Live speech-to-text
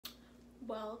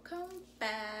Welcome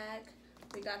back.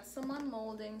 We got some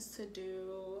unmoldings to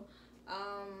do.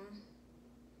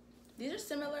 These are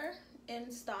similar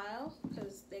in style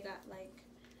because they got like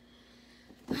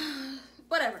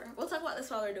whatever. We'll talk about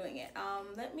this while we're doing it.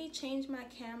 Let me change my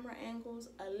camera angles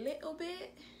a little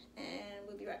bit and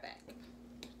we'll be right back.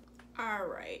 All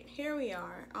right, here we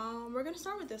are. We're gonna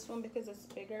start with this one because it's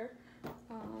bigger.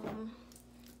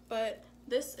 But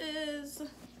this is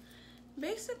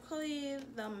basically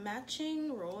the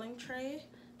matching rolling tray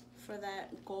for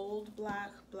that gold,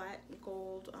 black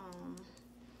gold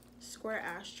square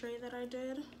ashtray that I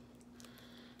did.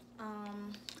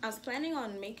 I was planning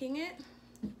on making it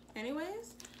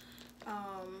anyways,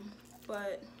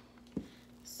 but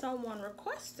someone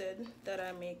requested that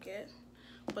I make it,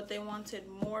 but they wanted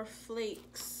more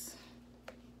flakes,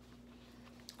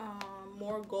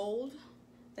 more gold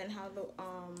than how the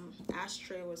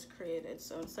ashtray was created.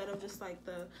 So instead of just like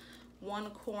the one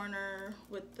corner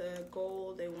with the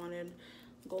gold, they wanted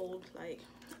gold, like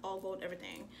all gold,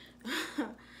 everything.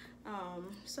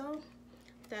 So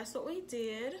that's what we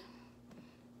did,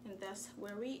 and that's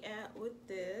where we at with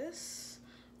this.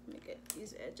 Let me get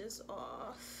these edges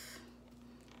off.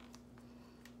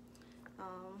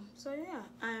 So yeah,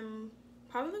 I'm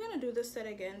probably gonna do this set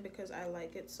again because I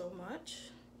like it so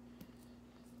much.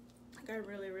 Like I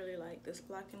really like this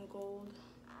black and gold.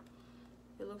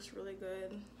 It looks really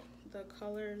good. The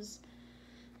colors,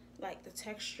 like the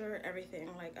texture, everything.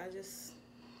 Like I just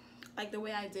like the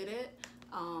way I did it.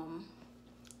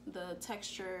 The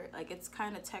texture, like it's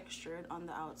kind of textured on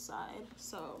the outside.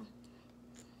 So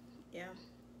yeah,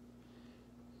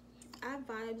 I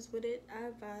vibes with it.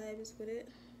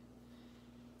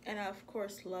 And I of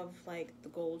course love like the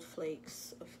gold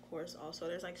flakes, of course. Also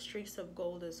there's like streaks of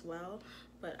gold as well,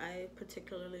 but I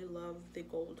particularly love the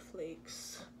gold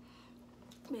flakes.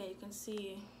 Yeah, you can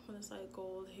see when it's like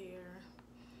gold here.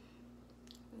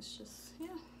 It's just,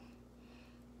 yeah.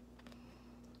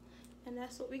 And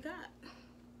that's what we got.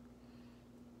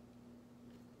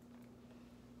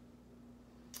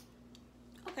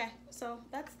 Okay, so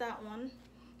that's that one.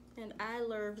 And I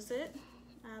loves it.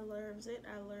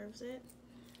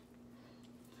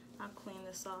 I'll clean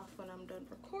this off when I'm done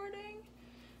recording.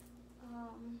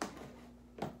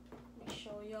 Let me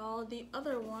show y'all the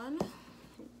other one.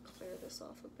 Clear this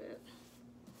off a bit.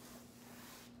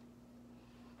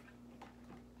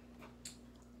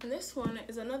 And this one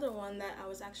is another one that I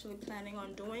was actually planning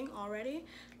on doing already,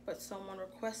 but someone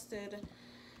requested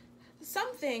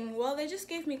something. Well, they just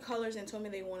gave me colors and told me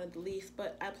they wanted the leaf,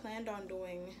 but I planned on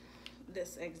doing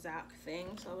this exact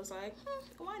thing, so I was like,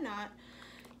 why not?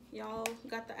 Y'all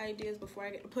got the ideas before I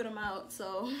get to put them out,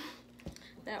 so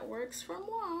that works for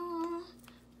moi.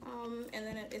 And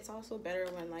then it's also better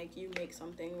when like you make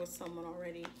something with someone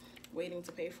already waiting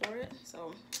to pay for it,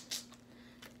 so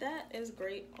that is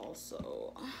great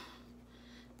also.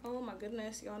 Oh my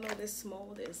goodness, y'all know this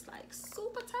mold is like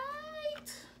super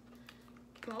tight.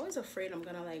 I'm always afraid I'm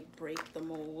gonna like break the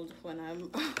mold when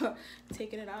I'm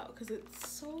taking it out because it's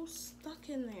so stuck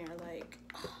in there. Like,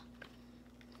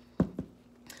 I'm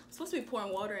supposed to be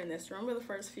pouring water in this. Remember the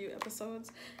first few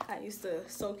episodes? I used to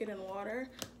soak it in water.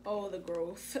 Oh, the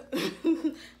growth.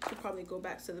 Should probably go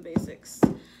back to the basics.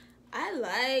 I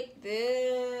like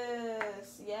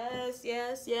this. Yes.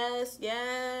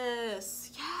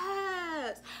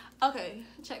 Okay,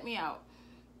 check me out.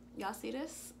 Y'all see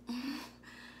this?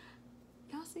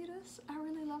 Y'all see this? I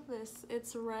really love this.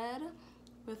 It's red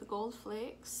with gold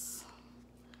flakes.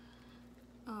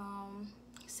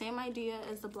 Same idea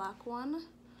as the black one.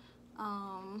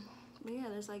 But yeah,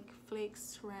 there's like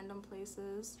flakes random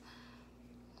places.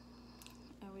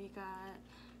 And we got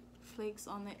flakes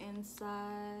on the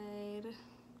inside.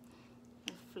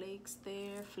 And flakes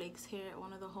there. Flakes here at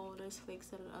one of the holders.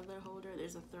 Flakes at the other holder.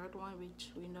 There's a third one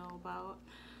which we know about.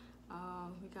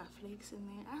 We got flakes in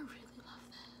there. I really love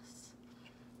this.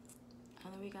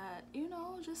 And then we got, you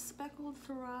know, just speckled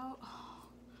throughout. Oh,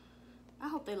 I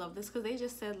hope they love this because they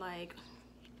just said like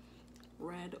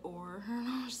red or, and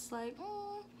I was just like,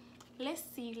 let's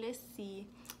see.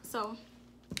 So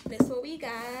this is what we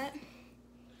got.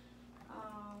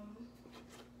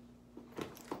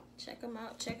 Check them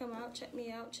out, check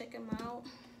me out, check them out.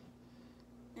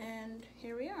 And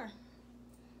here we are.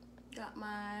 Got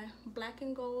my black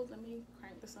and gold. Let me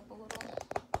crank this up a little.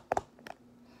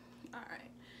 All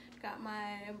right. Got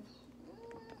my,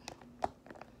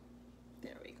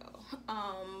 there we go.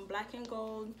 Black and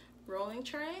gold rolling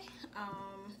tray.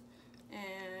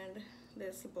 And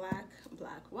this black,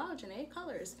 wow, Janae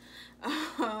colors.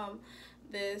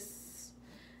 This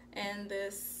and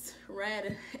this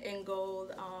red and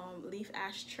gold leaf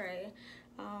ashtray.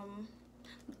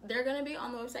 They're gonna be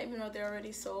on the website even though they're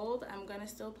already sold. I'm gonna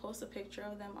still post a picture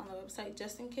of them on the website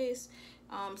just in case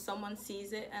someone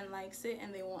sees it and likes it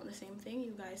and they want the same thing.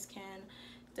 You guys can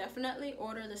definitely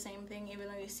order the same thing even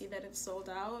though you see that it's sold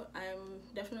out. I'm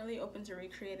definitely open to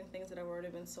recreating things that have already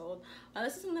been sold.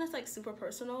 Unless it's something that's like super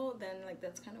personal, then like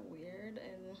that's kind of weird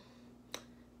and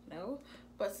no.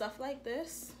 But stuff like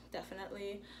this,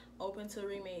 definitely open to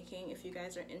remaking if you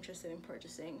guys are interested in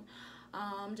purchasing.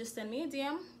 Just send me a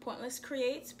DM, Pointless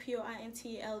Creates,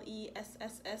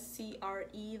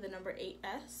 POINTLESSSCRE, the number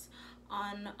 8S,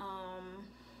 on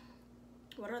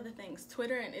what are the things,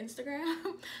 Twitter and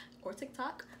Instagram or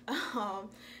TikTok.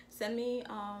 Send me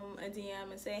a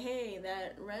DM and say, hey,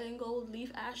 that red and gold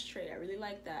leaf ashtray, I really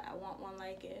like that, I want one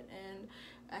like it, and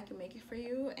I can make it for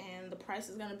you. And the price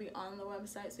is gonna be on the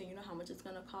website, so you know how much it's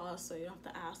gonna cost, so you don't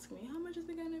have to ask me how much is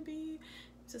it gonna be.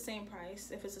 It's the same price.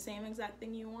 If it's the same exact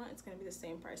thing you want, it's gonna be the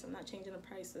same price. I'm not changing the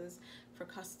prices for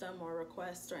custom or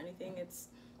requests or anything. It's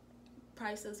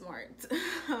prices marked.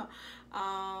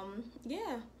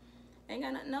 Yeah, ain't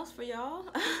got nothing else for y'all.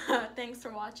 Thanks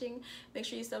for watching. Make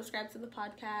sure you subscribe to the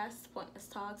podcast, Pointless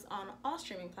Talks, on all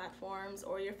streaming platforms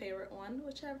or your favorite one,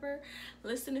 whichever.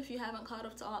 Listen if you haven't caught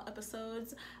up to all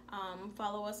episodes.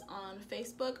 Follow us on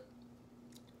Facebook,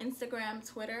 Instagram,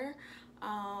 Twitter,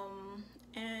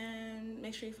 and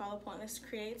make sure you follow Pointless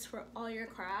Creates for all your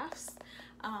crafts.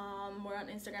 We're on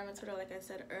Instagram and Twitter, like I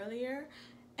said earlier,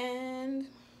 and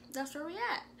that's where we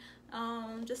at.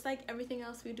 Just like everything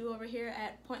else we do over here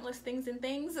at Pointless Things and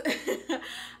Things.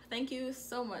 Thank you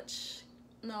so much.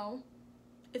 No,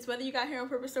 it's whether you got here on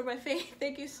purpose or by faith.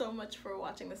 Thank you so much for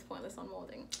watching this Pointless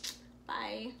Unmolding.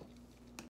 Bye.